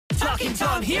Talking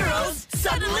Tom Heroes,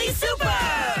 suddenly super!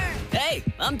 Hey,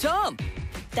 I'm Tom.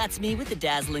 That's me with the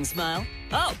dazzling smile.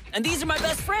 Oh, and these are my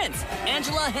best friends,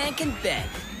 Angela, Hank, and Ben.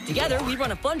 Together, we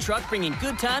run a fun truck bringing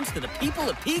good times to the people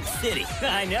of Peak City.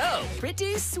 I know,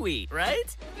 pretty sweet,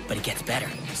 right? But it gets better.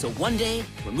 So one day,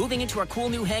 we're moving into our cool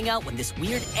new hangout when this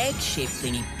weird egg-shaped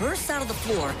thingy bursts out of the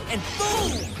floor and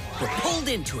boom! We're pulled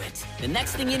into it. The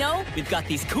next thing you know, we've got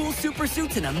these cool super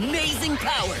suits and amazing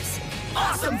powers.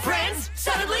 Awesome friends,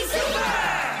 suddenly super!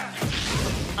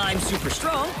 I'm super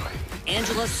strong,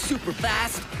 Angela's super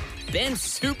fast, Ben's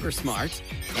super smart,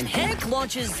 and Hank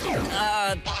launches,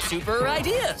 super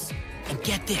ideas. And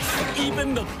get this,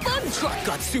 even the fun truck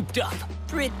got souped up.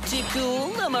 Pretty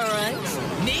cool, am I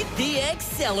right? Meet the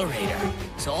accelerator.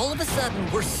 So all of a sudden,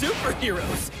 we're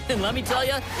superheroes. And let me tell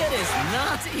you, it is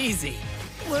not easy.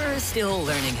 We're still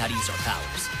learning how to use our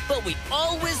powers, but we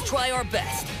always try our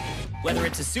best. Whether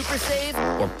it's a super save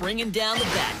or bringing down the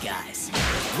bad guys.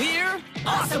 We're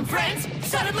awesome friends,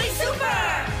 suddenly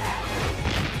super!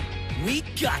 We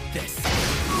got this.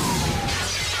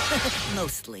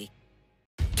 Mostly.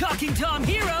 Talking Tom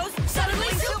Heroes, suddenly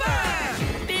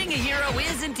super! Being a hero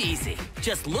isn't easy.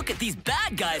 Just look at these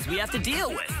bad guys we have to deal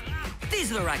with.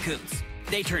 These are the raccoons.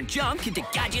 They turn junk into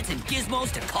gadgets and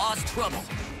gizmos to cause trouble.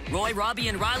 Roy, Robbie,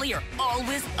 and Riley are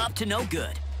always up to no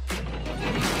good.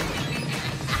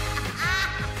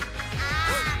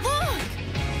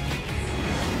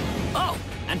 Oh,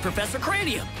 and Professor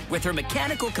Cranium. With her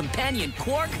mechanical companion,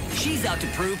 Quark, she's out to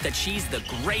prove that she's the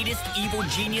greatest evil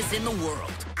genius in the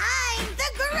world. I'm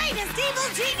the greatest evil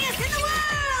genius in the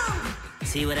world!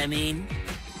 See what I mean?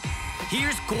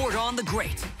 Here's Gordon the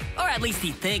Great. Or at least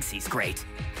he thinks he's great.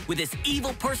 With his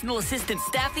evil personal assistant,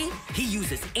 Staffy, he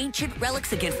uses ancient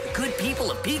relics against the good people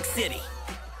of Peak City.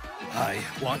 I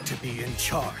want to be in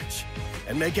charge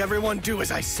and make everyone do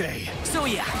as I say. So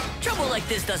yeah, trouble like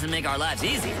this doesn't make our lives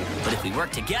easier. But if we work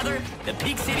together, the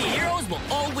Peak City heroes will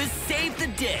always save the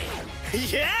day.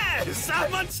 Yes,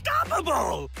 I'm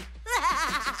unstoppable!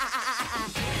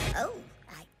 Oh,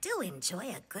 I do enjoy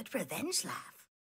a good revenge laugh.